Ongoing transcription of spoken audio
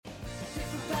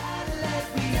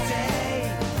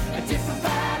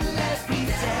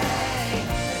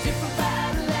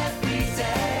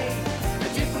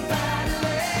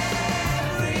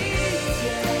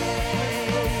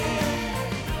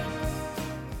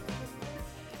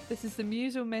This is the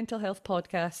Muso Mental Health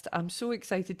Podcast. I'm so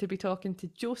excited to be talking to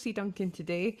Josie Duncan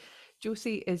today.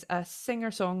 Josie is a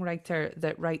singer-songwriter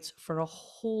that writes for a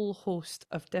whole host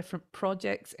of different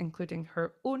projects, including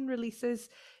her own releases.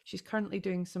 She's currently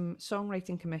doing some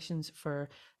songwriting commissions for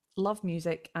Love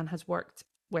Music and has worked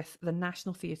with the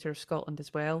National Theatre of Scotland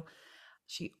as well.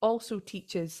 She also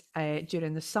teaches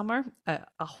during the summer at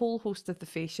a whole host of the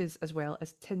fascias as well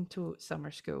as Tinto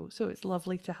Summer School. So it's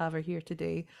lovely to have her here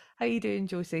today. How are you doing,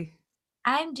 Josie?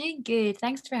 I'm doing good.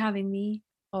 Thanks for having me.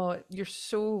 Oh, you're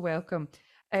so welcome.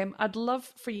 I'd love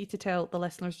for you to tell the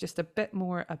listeners just a bit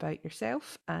more about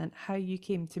yourself and how you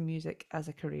came to music as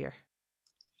a career.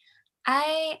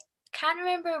 I can't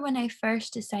remember when I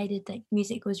first decided that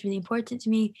music was really important to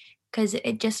me because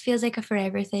it just feels like a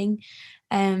forever thing.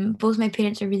 Both my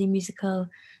parents are really musical.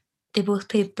 They both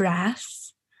play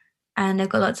brass, and I've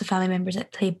got lots of family members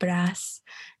that play brass.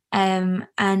 And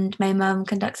my mum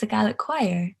conducts a Gaelic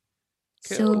choir.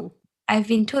 So Cool. I've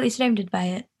been totally surrounded by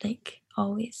it, like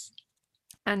always.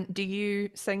 And do you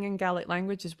sing in Gaelic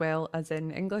language as well as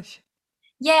in English?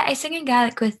 Yeah, I sing in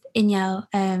Gaelic with Inyal,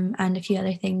 and a few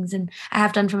other things, and I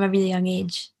have done from a really young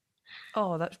age.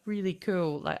 Oh, that's really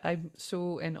cool. Like I'm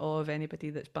so in awe of anybody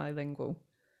that's bilingual.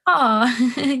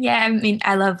 Oh, yeah, I mean,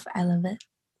 I love it.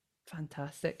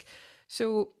 Fantastic.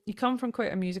 So you come from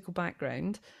quite a musical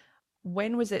background.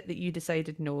 When was it that you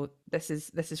decided, no, this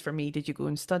is for me? Did you go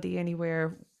and study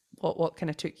anywhere? What kind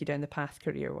of took you down the path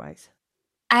career wise?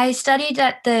 I studied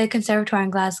at the conservatoire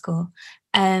in Glasgow,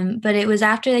 but it was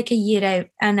after like a year out,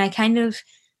 and I kind of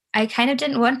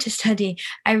didn't want to study.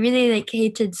 I really like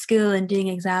hated school and doing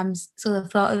exams, so the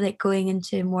thought of like going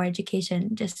into more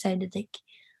education just sounded like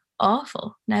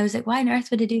awful. And I was like, why on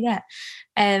earth would I do that?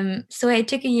 So I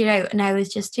took a year out and I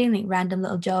was just doing like random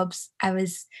little jobs. I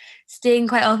was staying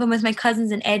quite often with my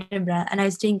cousins in Edinburgh and I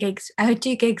was doing gigs. I would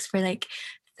do gigs for like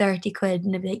 30 quid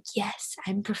and I'd be like, yes,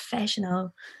 I'm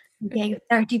professional. I'm getting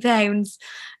 £30.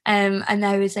 And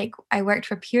I was like, I worked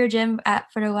for Pure Gym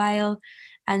for a while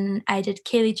and I did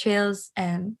Kaylee Trails,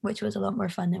 which was a lot more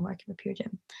fun than working for Pure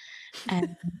Gym.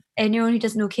 Um, Anyone who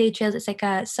doesn't know K Trails, it's like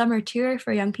a summer tour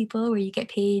for young people where you get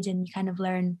paid and you kind of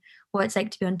learn what it's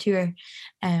like to be on tour.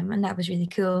 And that was really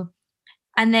cool.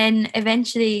 And then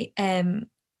eventually,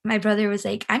 my brother was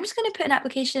like, I'm just going to put an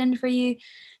application in for you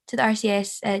to the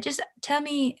RCS. Just tell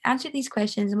me, answer these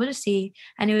questions, and we'll just see.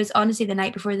 And it was honestly the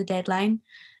night before the deadline.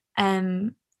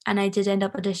 Um, and I did end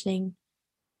up auditioning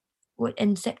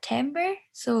in September.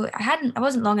 So I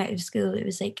wasn't long out of school. It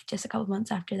was like just a couple of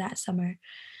months after that summer.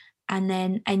 And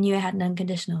then I knew I had an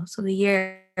unconditional. So the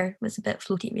year was a bit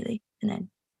floaty really. And then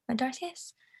went to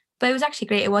RCS. But it was actually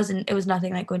great. It was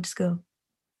nothing like going to school.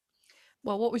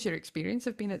 Well, what was your experience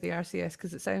of being at the RCS?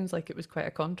 Because it sounds like it was quite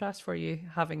a contrast for you,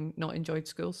 having not enjoyed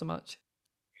school so much.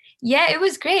 Yeah, it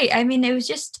was great. I mean, it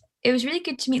was really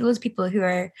good to meet loads of people who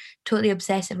are totally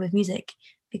obsessive with music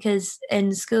because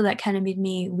in school that kind of made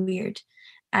me weird.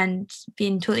 And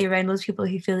being totally around loads of people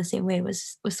who feel the same way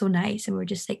was so nice. And we're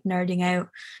just like nerding out.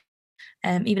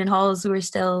 Even in halls, we were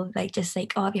still like just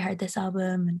like, oh, have you heard this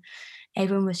album? And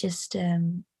everyone was just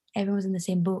everyone was in the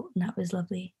same boat, and that was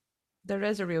lovely. There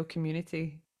is a real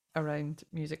community around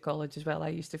music college as well. I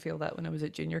used to feel that when I was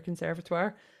at junior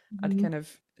conservatoire. I'd Mhm. kind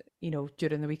of,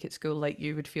 during the week at school, like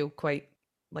you would feel quite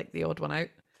like the odd one out,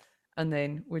 and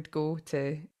then would go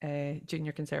to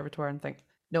junior conservatoire and think,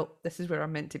 no, this is where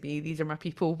I'm meant to be. These are my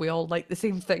people. We all like the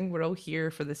same thing. We're all here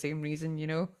for the same reason.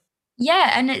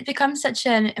 Yeah, and it becomes such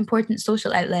an important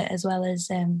social outlet as well as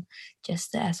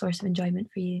just a source of enjoyment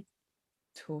for you.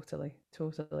 Totally,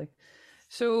 totally.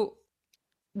 So,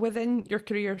 within your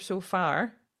career so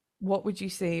far, what would you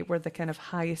say were the kind of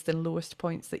highest and lowest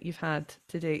points that you've had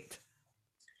to date?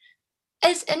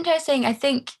 It's interesting. I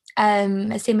think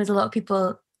the same as a lot of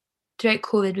people throughout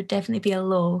COVID would definitely be a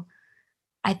low.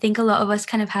 I think a lot of us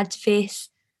kind of had to face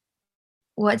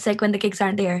what it's like when the gigs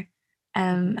aren't there,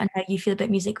 Hmm. and how you feel about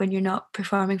music when you're not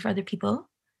performing for other people.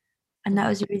 And that Hmm.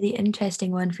 was a really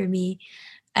interesting one for me.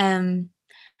 Um,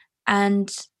 and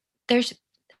there's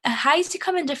highs to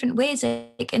come in different ways.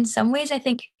 Like in some ways, I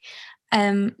think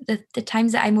the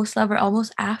times that I most love are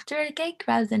almost after a gig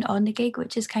rather than on the gig,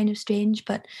 which is kind of strange.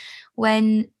 But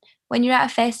when when you're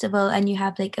at a festival and you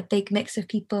have like a big mix of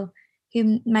people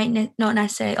who might not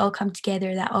necessarily all come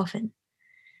together that often,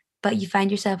 but you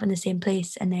find yourself in the same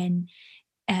place, and then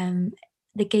um,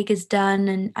 the gig is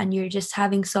done, and you're just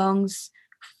having songs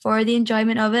for the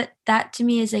enjoyment of it. That to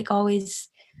me is like always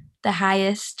the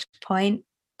highest point.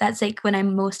 That's like when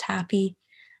I'm most happy.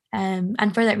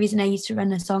 And for that reason, I used to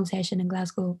run a song session in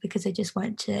Glasgow because I just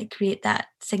wanted to create that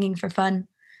singing for fun.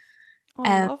 Oh,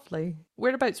 Um, lovely.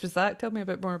 Whereabouts was that? Tell me a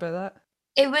bit more about that.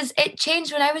 It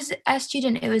changed when I was a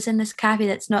student. It was in this cafe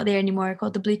that's not there anymore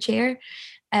called the Blue Chair.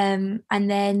 And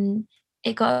then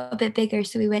it got a bit bigger,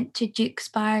 so we went to Duke's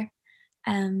Bar.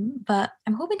 But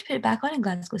I'm hoping to put it back on in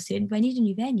Glasgow soon, but I need a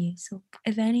new venue. So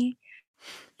if anyone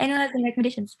has any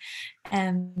recommendations.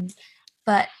 Um,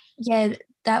 but yeah,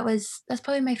 that's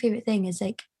probably my favorite thing is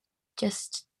like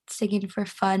just singing for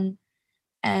fun.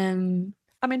 Um,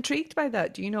 I'm intrigued by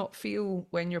that. Do you not feel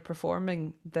when you're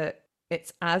performing that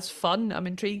it's as fun? I'm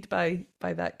intrigued by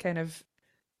that kind of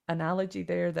analogy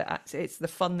there, that it's the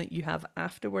fun that you have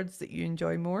afterwards that you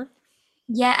enjoy more.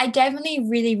 Yeah, I definitely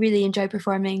really, really enjoy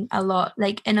performing a lot.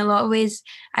 Like in a lot of ways,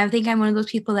 I think I'm one of those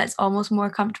people that's almost more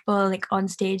comfortable like on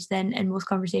stage than in most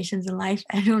conversations in life.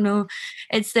 I don't know.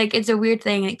 It's like it's a weird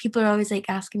thing. Like people are always like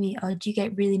asking me, "Oh, do you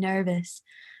get really nervous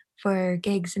for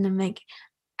gigs?" And I'm like,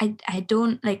 I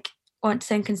don't like want to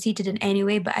sound conceited in any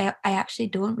way, but I actually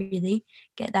don't really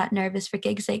get that nervous for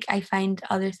gigs. Like I find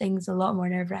other things a lot more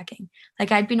nerve-wracking.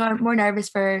 Like I'd be more nervous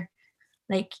for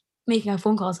like making a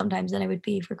phone call sometimes than I would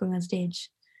be for going on stage.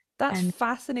 That's And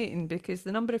fascinating because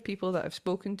the number of people that I've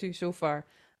spoken to so far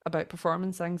about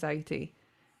performance anxiety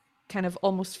kind of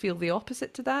almost feel the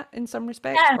opposite to that in some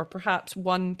respects, yeah, or perhaps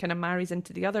one kind of marries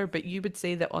into the other, but you would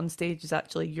say that on stage is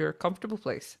actually your comfortable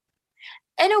place.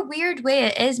 in a weird way,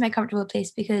 it is my comfortable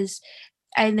place because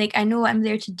I know what I'm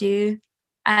there to do,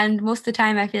 and most of the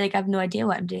time I feel like I have no idea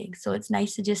what I'm doing. So it's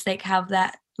nice to just like have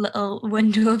that little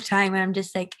window of time where I'm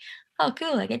just like, oh,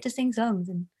 cool, I get to sing songs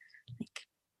and like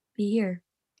be here.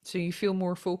 So you feel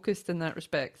more focused in that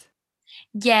respect.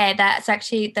 Yeah,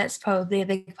 that's probably a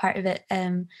big part of it.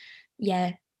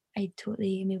 Yeah, I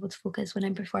totally am able to focus when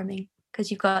I'm performing because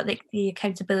you've got like the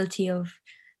accountability of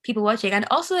people watching, and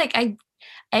also like I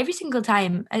every single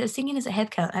time I was singing as a head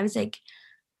count, I was like,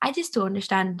 I just don't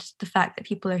understand the fact that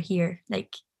people are here.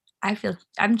 Like, I feel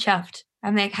I'm chuffed.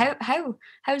 I'm like, how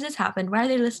has this happened? Why are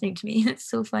they listening to me? It's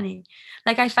so funny.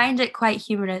 Like, I find it quite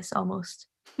humorous almost.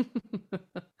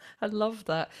 I love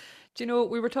that. Do you know,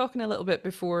 we were talking a little bit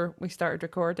before we started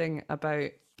recording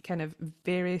about kind of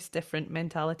various different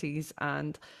mentalities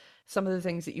and some of the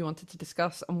things that you wanted to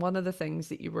discuss. And one of the things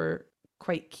that you were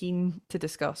quite keen to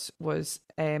discuss was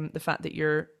the fact that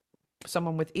you're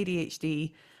someone with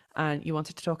ADHD and you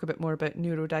wanted to talk a bit more about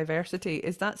neurodiversity.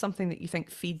 Is that something that you think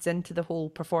feeds into the whole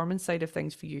performance side of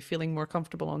things for you, feeling more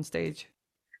comfortable on stage?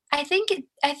 I think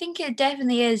it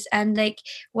definitely is. And like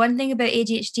one thing about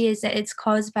ADHD is that it's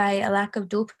caused by a lack of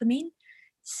dopamine.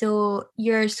 So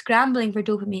you're scrambling for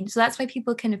dopamine. So that's why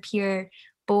people can appear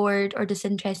bored or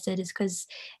disinterested is because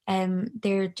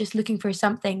they're just looking for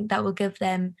something that will give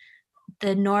them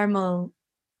the normal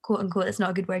quote unquote, that's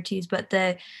not a good word to use, but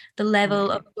the I'm level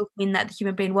with of you. dopamine that the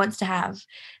human brain wants to have.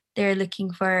 They're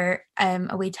looking for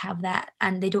a way to have that,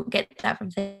 and they don't get that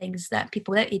from things that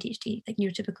people without ADHD, like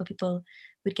neurotypical people,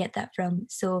 would get that from.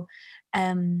 So,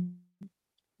 um,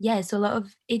 yeah, so a lot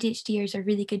of ADHDers are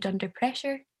really good under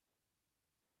pressure,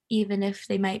 even if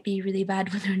they might be really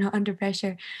bad when they're not under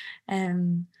pressure.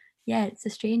 Um, yeah, it's a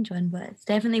strange one, but it's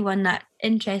definitely one that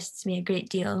interests me a great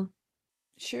deal.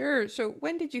 Sure. So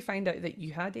when did you find out that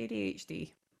you had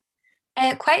ADHD?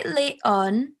 Quite late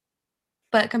on,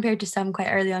 but compared to some quite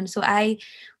early on. So I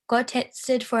got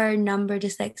tested for number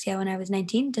dyslexia when I was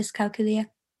 19, dyscalculia.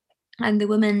 And the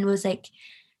woman was like,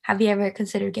 "Have you ever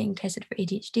considered getting tested for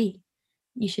ADHD?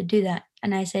 You should do that."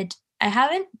 And I said, "I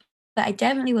haven't, but I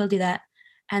definitely will do that."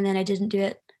 And then I didn't do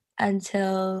it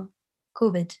until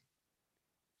COVID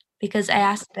because I Right.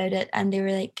 asked about it and they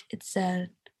were like, it's a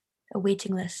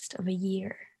waiting list of a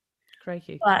year.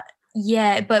 Crikey. But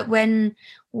yeah, but when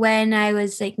I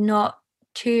was, like, not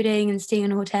touring and staying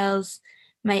in hotels,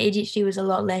 my ADHD was a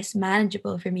lot less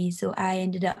manageable for me, so I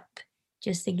ended up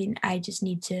just thinking, I just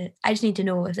need to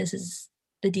know if this is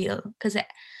the deal, 'cause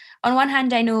on one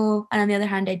hand, I know, and on the other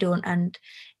hand, I don't, and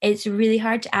it's really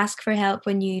hard to ask for help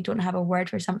when you don't have a word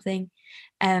for something.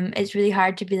 It's really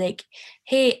hard to be like,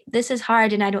 "Hey, this is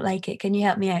hard and I don't like it. Can you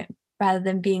help me out?" Rather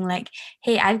than being like,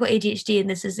 "Hey, I've got ADHD and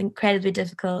this is incredibly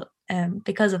difficult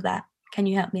because of that. Can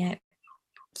you help me out?"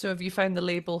 So have you found the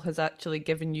label has actually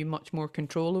given you much more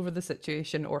control over the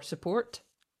situation or support?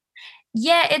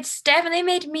 Yeah, it's definitely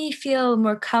made me feel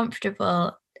more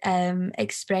comfortable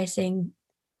expressing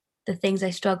the things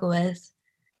I struggle with.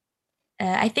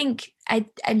 I think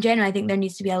in general, I think there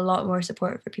needs to be a lot more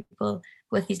support for people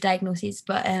with these diagnoses,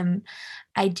 but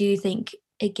I do think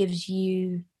it gives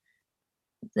you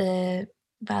the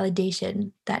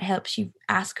validation that helps you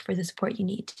ask for the support you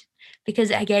need. Because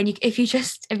again, if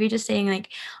you're just saying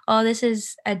like, "Oh, this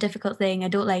is a difficult thing. I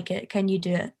don't like it. Can you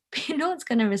do it?" No one's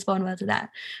going to respond well to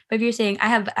that. But if you're saying, "I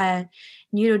have a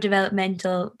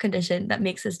neurodevelopmental condition that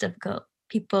makes this difficult,"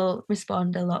 people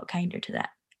respond a lot kinder to that.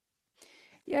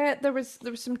 Yeah, there was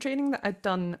some training that I'd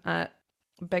done at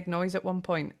Big Noise at one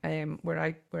point, where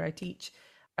I teach,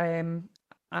 um,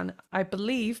 and I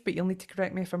believe, but you'll need to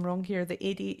correct me if I'm wrong here, that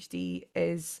ADHD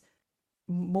is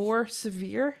more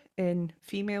severe in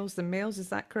females than males. Is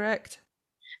that correct?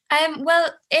 Well,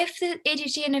 if the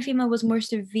ADHD in a female was more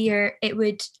severe, it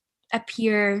would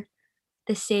appear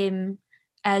the same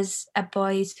as a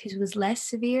boy's who was less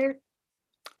severe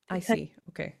I because see.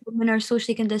 Okay. women are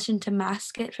socially conditioned to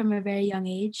mask it from a very young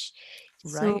age.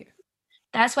 So Right.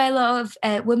 that's why a lot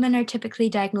of women are typically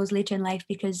diagnosed later in life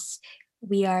because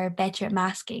we are better at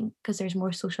masking because there's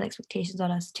more social expectations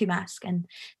on us to mask and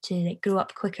to like grow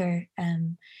up quicker.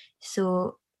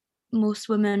 So most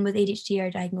women with ADHD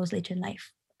are diagnosed later in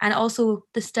life. And also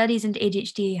the studies into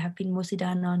ADHD have been mostly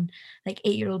done on like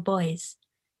 8-year-old boys.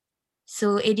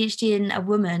 So ADHD in a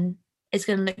woman is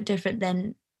going to look different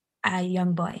than a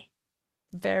young boy.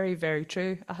 Very, very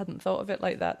true. I hadn't thought of it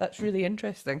like that. That's really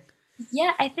interesting.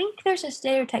 Yeah, I think there's a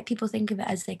stereotype people think of it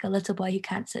as like a little boy who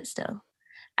can't sit still.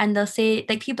 And they'll say,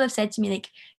 like, people have said to me, like,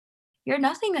 you're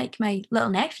nothing like my little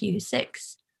nephew who's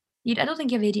 6. I don't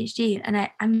think you have ADHD. And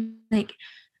I'm like,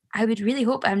 I would really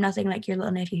hope I'm nothing like your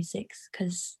little nephew who's 6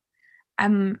 because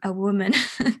I'm a woman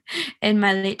in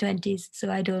my late 20s. So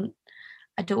I don't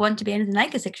want to be anything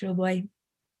like a 6-year-old boy.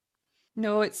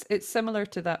 No, it's similar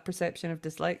to that perception of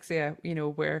dyslexia,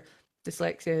 where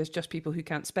dyslexia is just people who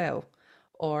can't spell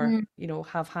or, Mm.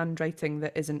 have handwriting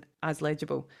that isn't as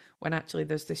legible, when actually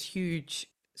there's this huge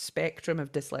spectrum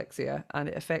of dyslexia and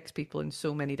it affects people in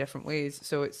so many different ways.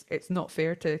 So it's not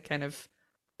fair to kind of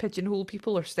pigeonhole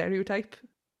people or stereotype.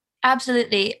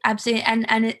 Absolutely, absolutely.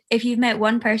 And if you've met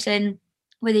one person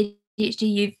with ADHD,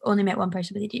 you've only met one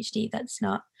person with ADHD. That's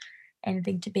not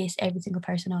anything to base every single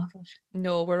person off of.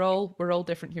 No, we're all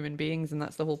different human beings, and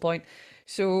that's the whole point.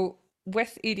 So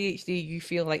with ADHD, you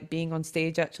feel like being on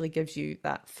stage actually gives you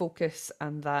that focus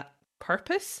and that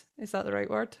purpose. Is that the right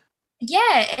word?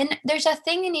 Yeah, and there's a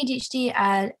thing in ADHD,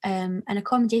 an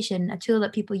accommodation, a tool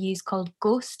that people use called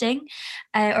ghosting,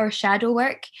 or shadow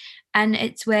work, and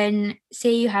it's when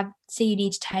say you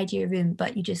need to tidy your room,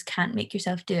 but you just can't make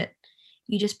yourself do it.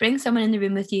 You just bring someone in the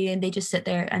room with you, and they just sit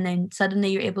there, and then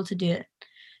suddenly you're able to do it.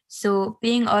 So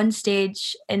being on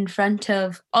stage in front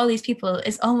of all these people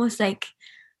is almost like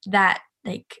that,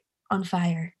 like on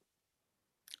fire.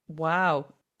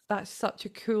 Wow, that's such a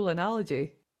cool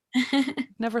analogy.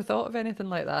 Never thought of anything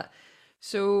like that.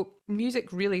 So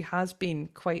music really has been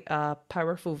quite a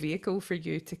powerful vehicle for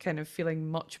you to kind of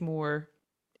feeling much more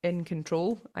in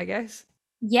control, I guess.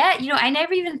 Yeah, I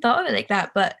never even thought of it like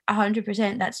that, but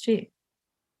 100% that's true.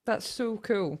 That's so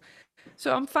cool.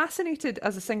 So I'm fascinated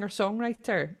as a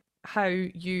singer-songwriter how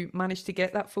you managed to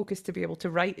get that focus to be able to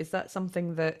write. Is that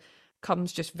something that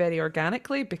comes just very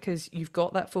organically because you've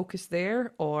got that focus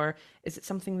there, or is it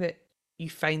something that you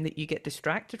find that you get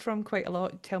distracted from quite a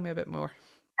lot? Tell me a bit more.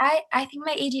 I think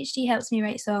my ADHD helps me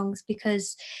write songs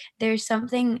because there's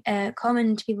something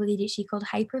common to people with ADHD called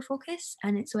hyperfocus,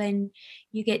 and it's when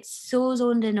you get so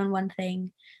zoned in on one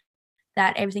thing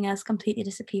that everything else completely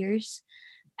disappears.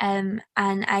 And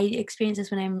I experience this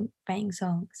when I'm writing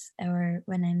songs or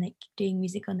when I'm like doing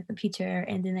music on the computer or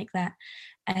anything like that.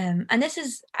 And this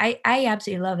is I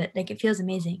absolutely love it. Like it feels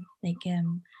amazing. Like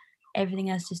everything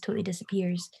else just totally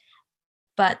disappears.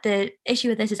 But the issue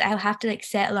with this is I'll have to like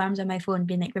set alarms on my phone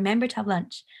being like, remember to have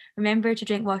lunch, remember to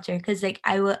drink water. Cause like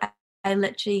I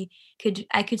literally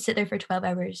I could sit there for 12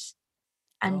 hours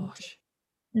and Gosh.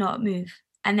 not move.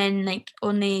 And then like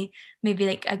only maybe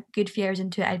like a good few hours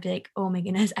into it, I'd be like, oh my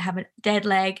goodness, I have a dead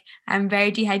leg. I'm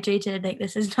very dehydrated. Like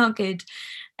this is not good.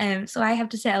 So I have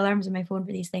to set alarms on my phone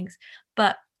for these things.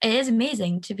 But it is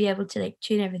amazing to be able to like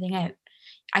tune everything out.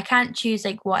 I can't choose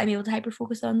like what I'm able to hyper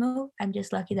focus on though. I'm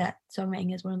just lucky that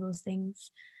songwriting is one of those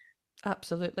things.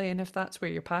 Absolutely. And if that's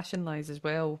where your passion lies as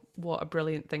well, what a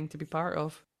brilliant thing to be part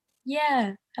of.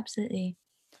 Yeah, absolutely.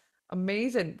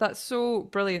 Amazing. That's so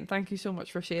brilliant. Thank you so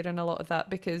much for sharing a lot of that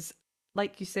because,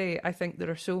 like you say, I think there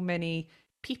are so many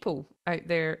people out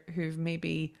there who've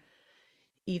maybe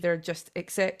either just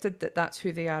accepted that that's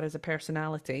who they are as a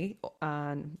personality,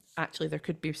 and actually there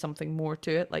could be something more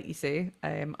to it, like you say,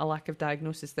 a lack of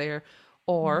diagnosis there, Mm.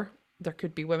 or there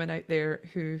could be women out there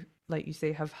who, like you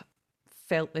say, have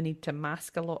felt the need to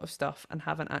mask a lot of stuff and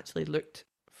haven't actually looked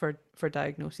for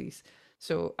diagnoses.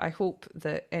 So I hope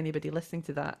that anybody listening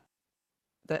to that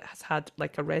has had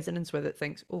like a resonance with it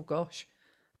thinks, oh gosh,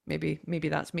 maybe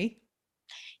that's me.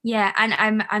 Yeah, and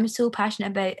I'm so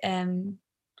passionate about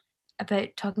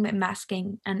talking about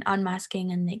masking and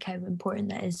unmasking and like how important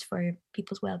that is for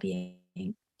people's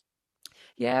well-being.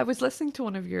 Yeah, I was listening to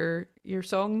one of your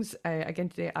songs again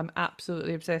today. I'm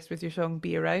absolutely obsessed with your song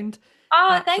 "Be Around."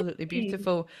 Oh, thank Absolutely you.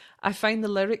 beautiful. I find the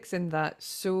lyrics in that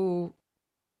so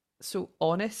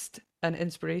honest and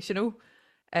inspirational.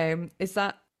 Is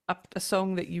that a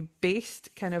song that you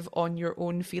based kind of on your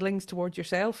own feelings towards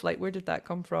yourself? Like, where did that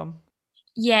come from?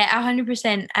 Yeah,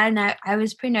 100%. And I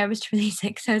was pretty nervous to release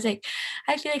it 'cause I was like,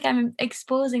 I feel like I'm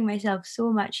exposing myself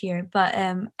so much here. But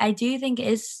I do think it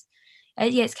is,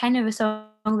 yeah, it's kind of a song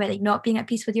about like not being at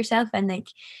peace with yourself, and like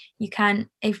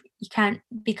if you can't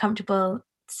be comfortable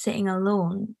sitting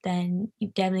alone, then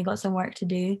you've definitely got some work to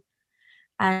do.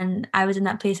 And I was in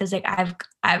that place. I was like,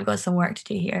 I've got some work to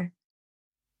do here.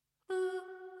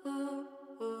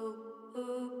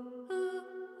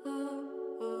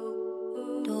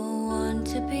 Don't want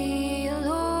to be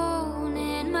alone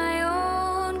in my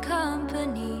own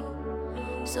company.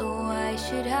 So why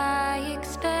should I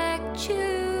expect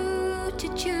you to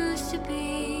choose to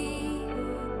be?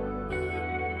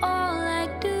 All I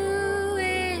do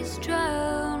is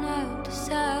drown out the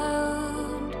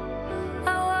sound.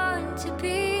 I want to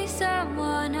be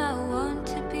someone, I want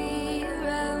to be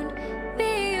around,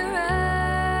 be around,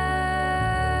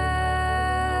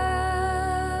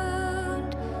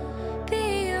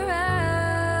 be around.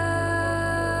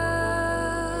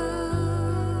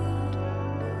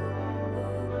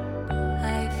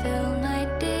 I fill my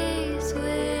days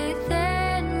with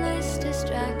endless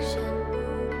distraction.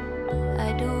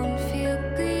 I don't feel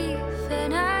grief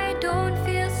and I don't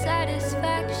feel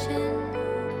satisfaction.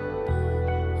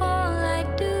 All I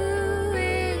do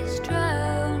is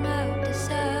drown out the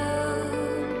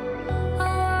sound. I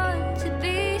want to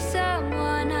be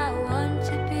someone, I want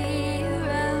to be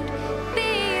around,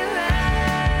 be around,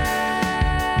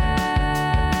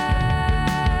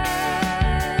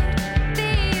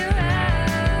 be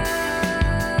around.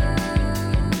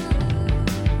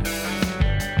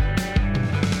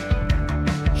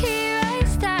 Here I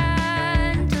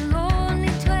stand, a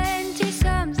lonely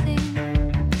 20-something,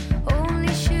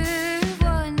 only sure of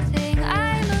one thing,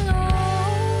 I'm alone.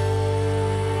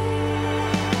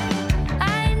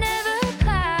 I never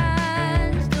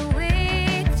planned the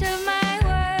weight of my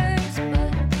words,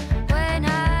 but when I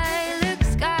look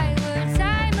skywards,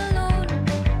 I'm alone.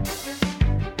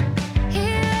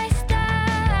 Here I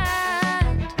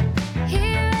stand,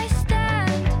 here I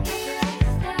stand, here I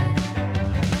stand.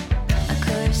 A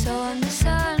curse on the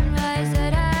sunrise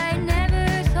that I never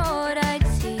thought I'd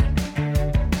see.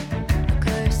 A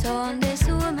curse on this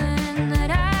woman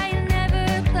that I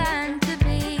never planned to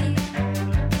be.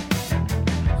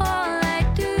 All I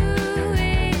do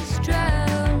is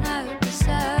drown out the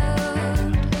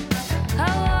sound. I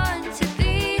want to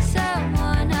be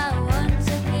someone, I want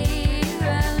to be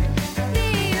around,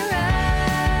 be around,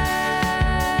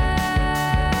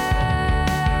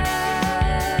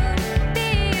 be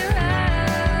around.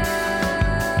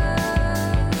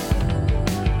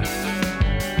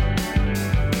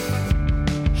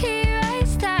 Here I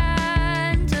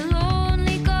stand, a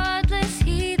lonely, godless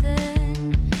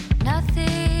heathen,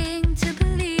 nothing to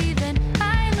believe in,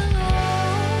 I'm alone.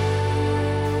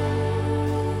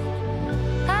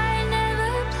 I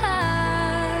never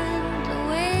planned the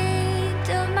weight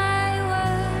of my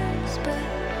words, but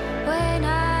when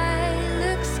I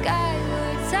look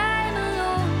skywards, I'm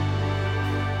alone.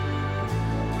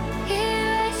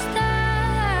 Here I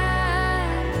stand,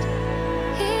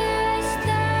 here I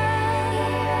stand,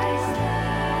 here I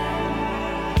stand.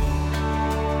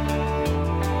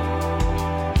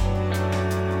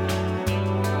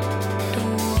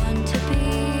 Don't want to be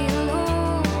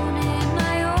alone in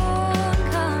my own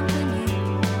company.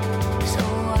 So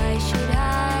why should I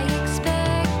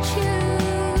expect you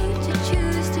to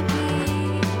choose to be?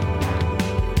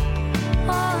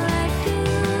 All I do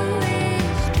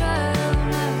is drown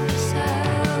out the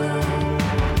sound.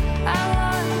 I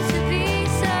want to be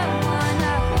someone,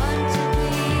 I want to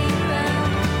be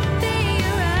around, be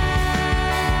around,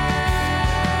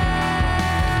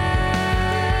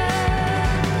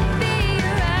 be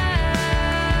around,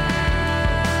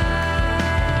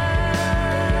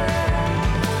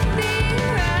 be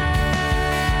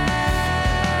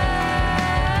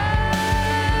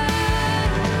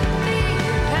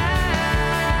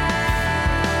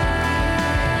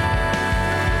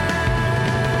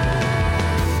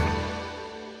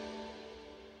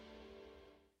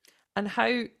And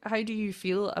how do you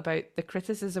feel about the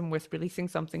criticism with releasing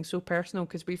something so personal?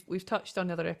 Because we've touched on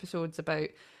other episodes about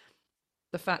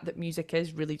the fact that music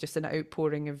is really just an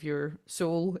outpouring of your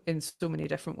soul in so many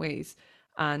different ways,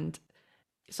 and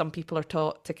some people are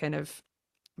taught to kind of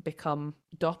become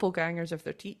doppelgangers of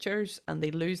their teachers and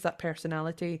they lose that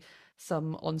personality.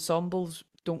 Some ensembles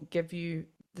don't give you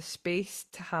the space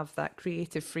to have that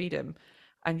creative freedom.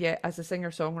 And yet, as a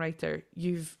singer songwriter,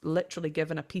 you've literally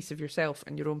given a piece of yourself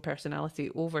and your own personality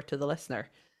over to the listener.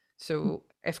 So,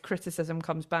 if criticism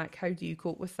comes back, how do you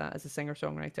cope with that as a singer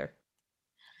songwriter?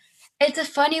 It's a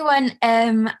funny one.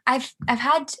 I've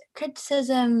had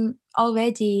criticism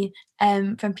already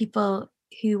from people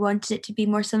who wanted it to be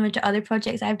more similar to other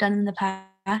projects I've done in the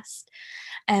past,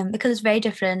 because it's very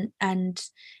different and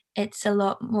it's a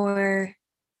lot more.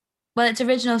 Well, it's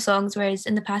original songs, whereas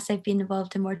in the past I've been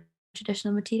involved in more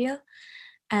traditional material.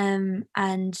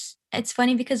 And it's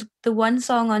funny because the one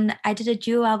song on I did a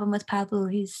duo album with Pablo,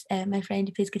 who's my friend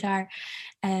who plays guitar.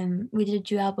 We did a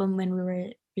duo album when we were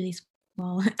really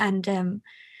small, and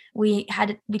we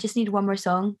just needed one more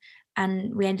song,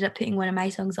 and we ended up putting one of my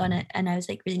songs on it, and I was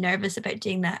like really nervous about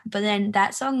doing that. But then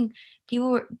that song,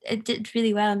 it did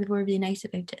really well, and people were really nice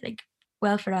about it, like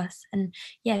well for us, and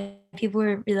yeah, people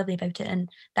were really lovely about it, and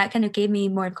that kind of gave me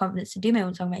more confidence to do my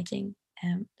own songwriting.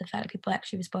 The fact that people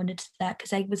actually responded to that,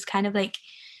 because I was kind of like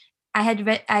I had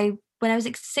read I when I was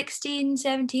like 16,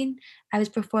 17, I was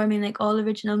performing like all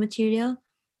original material,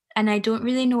 and I don't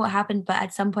really know what happened, but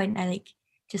at some point I like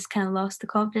just kind of lost the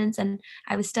confidence, and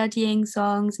I was studying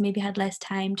songs, maybe had less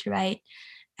time to write.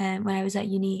 When I was at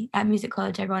uni, at music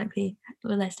college, ironically,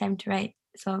 with less time to write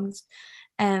songs.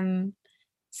 Um,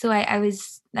 so I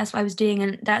was that's what I was doing,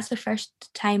 and that's the first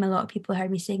time a lot of people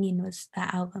heard me singing was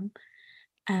that album.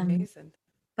 Um, Amazing.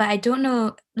 but I don't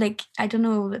know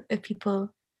if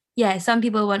people, yeah, some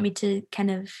people want me to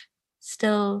kind of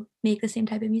still make the same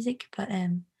type of music, but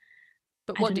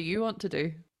But I what don't do know. you want to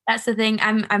do? That's the thing.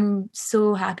 I'm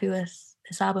so happy with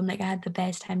this album. Like I had the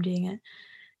best time doing it.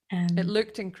 It Um,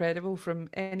 looked incredible from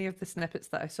any of the snippets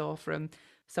that I saw from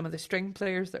some of the string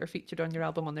players that are featured on your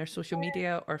album on their social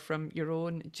media or from your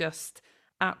own. Just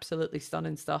absolutely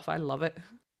stunning stuff. I love it.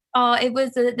 oh, it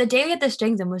was the day we had the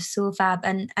strings in was so fab.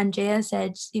 And Andrea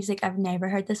said he was like, I've never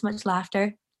heard this much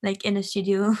laughter like in a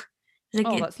studio. Like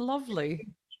Oh, that's lovely.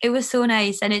 it was so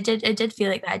nice, and it did feel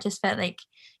like that. I just felt like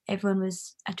everyone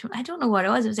was. I don't know what it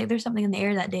was. It was like there's something in the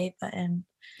air that day, but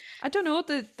I don't know,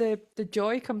 the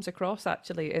joy comes across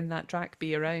actually in that track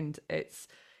Be Around. It's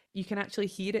you can actually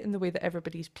hear it in the way that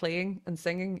everybody's playing and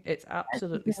singing. It's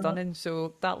absolutely stunning.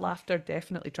 So that laughter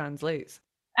definitely translates.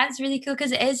 that's really cool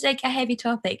because it is like a heavy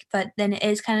topic, but then it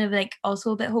is kind of like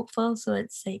also a bit hopeful. So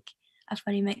it's like a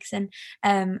funny mix. And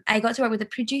I got to work with a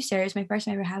producer. It was my first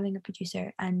time ever having a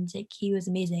producer, and like he was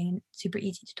amazing and super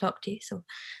easy to talk to. So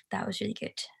that was really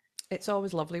good. It's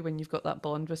always lovely when you've got that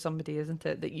bond with somebody, isn't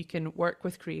it? That you can work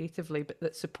with creatively, but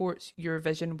that supports your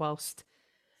vision whilst,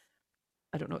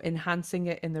 I don't know, enhancing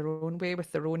it in their own way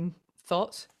with their own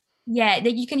thoughts. Yeah,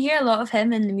 like you can hear a lot of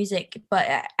him in the music,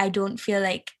 but I don't feel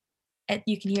like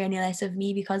you can hear any less of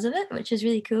me because of it, which is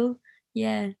really cool.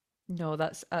 Yeah. No,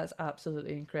 that's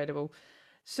absolutely incredible.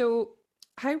 So,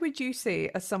 how would you say,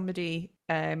 as somebody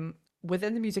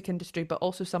within the music industry, but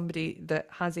also somebody that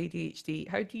has ADHD,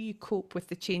 how do you cope with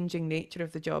the changing nature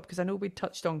of the job? Because I know we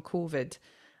touched on COVID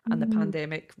and the Mm,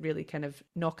 pandemic really kind of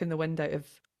knocking the wind out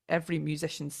of every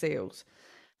musician's sails.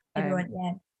 Um, everyone,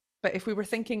 yeah. but if we were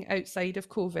thinking outside of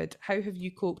COVID, how have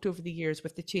you coped over the years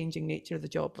with the changing nature of the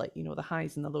job, like, the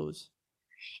highs and the lows?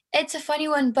 It's a funny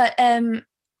one, but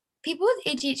people with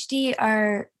ADHD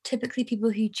are typically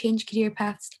people who change career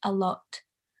paths a lot.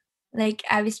 Like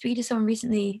I was speaking to someone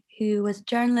recently who was a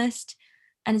journalist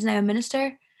and is now a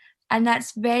minister, and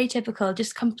that's very typical,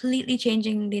 just completely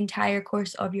changing the entire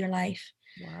course of your life.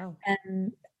 Wow.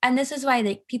 Um, and this is why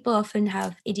like people often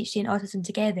have ADHD and autism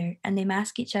together and they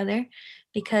mask each other,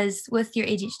 because with your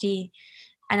ADHD,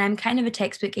 and I'm kind of a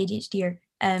textbook ADHDer,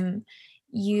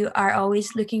 you are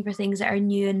always looking for things that are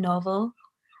new and novel,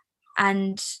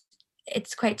 and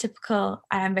it's quite typical,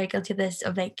 and I'm very guilty of this,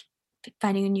 of like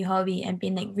finding a new hobby and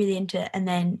being like really into it, and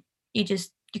then you're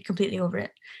completely over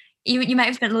it. You might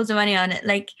have spent loads of money on it.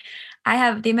 Like I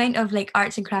have the amount of like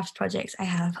arts and crafts projects I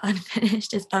have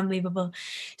unfinished is unbelievable.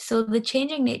 So the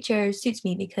changing nature suits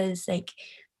me because like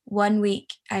one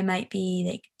week I might be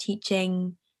like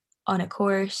teaching on a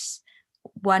course,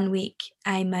 one week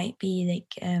I might be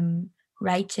like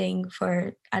writing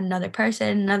for another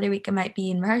person, another week I might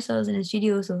be in rehearsals in a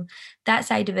studio. So that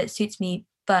side of it suits me.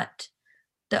 But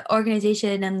the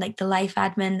organization and like the life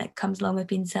admin that comes along with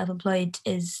being self-employed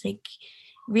is like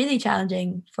really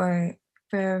challenging for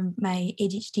my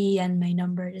ADHD and my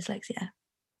number dyslexia.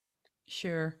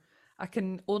 Sure. I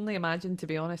can only imagine, to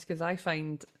be honest, because I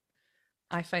find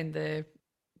the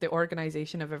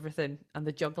organization of everything and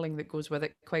the juggling that goes with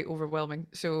it quite overwhelming.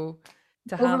 So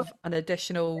to Over have an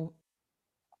additional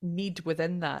need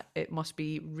within that, it must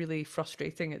be really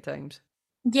frustrating at times.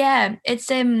 Yeah, it's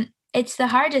the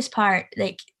hardest part.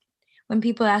 Like when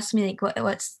people ask me like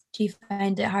what's do you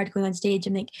find it hard going on stage?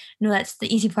 I'm like, no, that's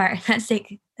the easy part. That's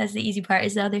the easy part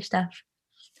is the other stuff.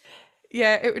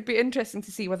 Yeah, it would be interesting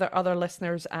to see whether other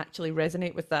listeners actually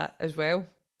resonate with that as well.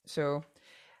 So,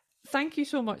 thank you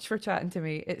so much for chatting to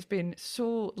me. It's been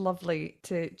so lovely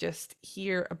to just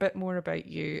hear a bit more about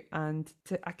you, and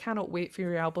I cannot wait for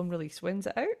your album release. When's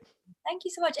it out? Thank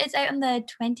you so much. It's out on the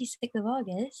 26th of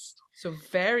August. So,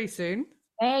 very soon.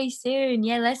 Very soon.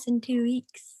 Yeah, less than 2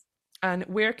 weeks. And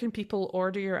where can people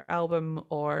order your album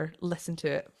or listen to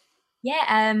it?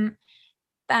 Yeah,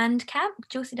 Bandcamp,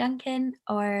 Josie Duncan,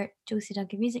 or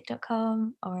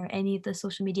josieduncanmusic.com, or any of the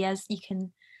social medias. You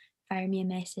can fire me a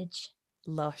message.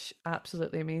 Lush,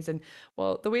 absolutely amazing.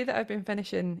 Well, the way that I've been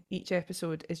finishing each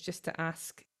episode is just to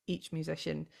ask each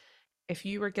musician, if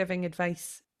you were giving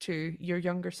advice to your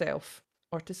younger self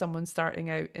or to someone starting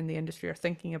out in the industry or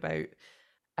thinking about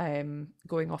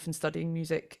going off and studying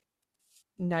music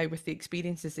now with the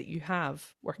experiences that you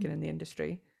have working in the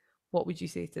industry, what would you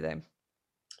say to them?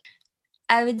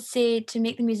 I would say to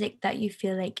make the music that you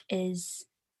feel like is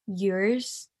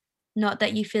yours, not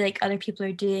that you feel like other people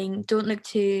are doing. Don't look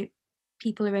to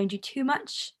people around you too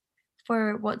much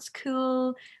for what's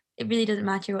cool. It really doesn't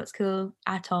matter what's cool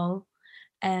at all.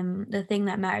 The thing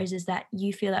that matters is that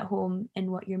you feel at home in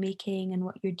what you're making and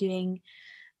what you're doing.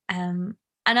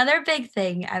 Another big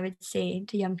thing I would say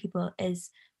to young people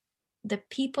is the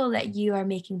people that you are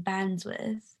making bands with,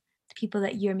 the people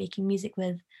that you're making music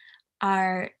with,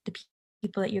 are the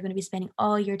people that you're going to be spending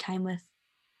all your time with.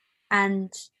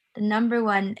 And the number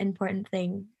one important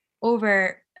thing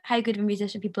over how good of a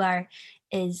musician people are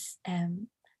is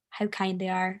how kind they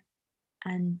are.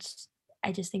 And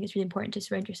I just think it's really important to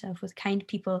surround yourself with kind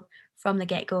people from the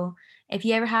get go. If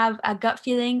you ever have a gut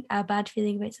feeling, a bad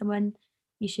feeling about someone,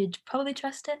 you should probably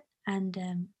trust it and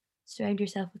surround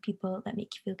yourself with people that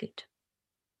make you feel good.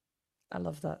 I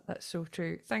love that. That's so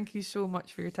true. Thank you so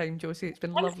much for your time, Josie. It's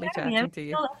been Thanks lovely for having me. It chatting to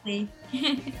you. was so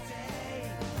lovely.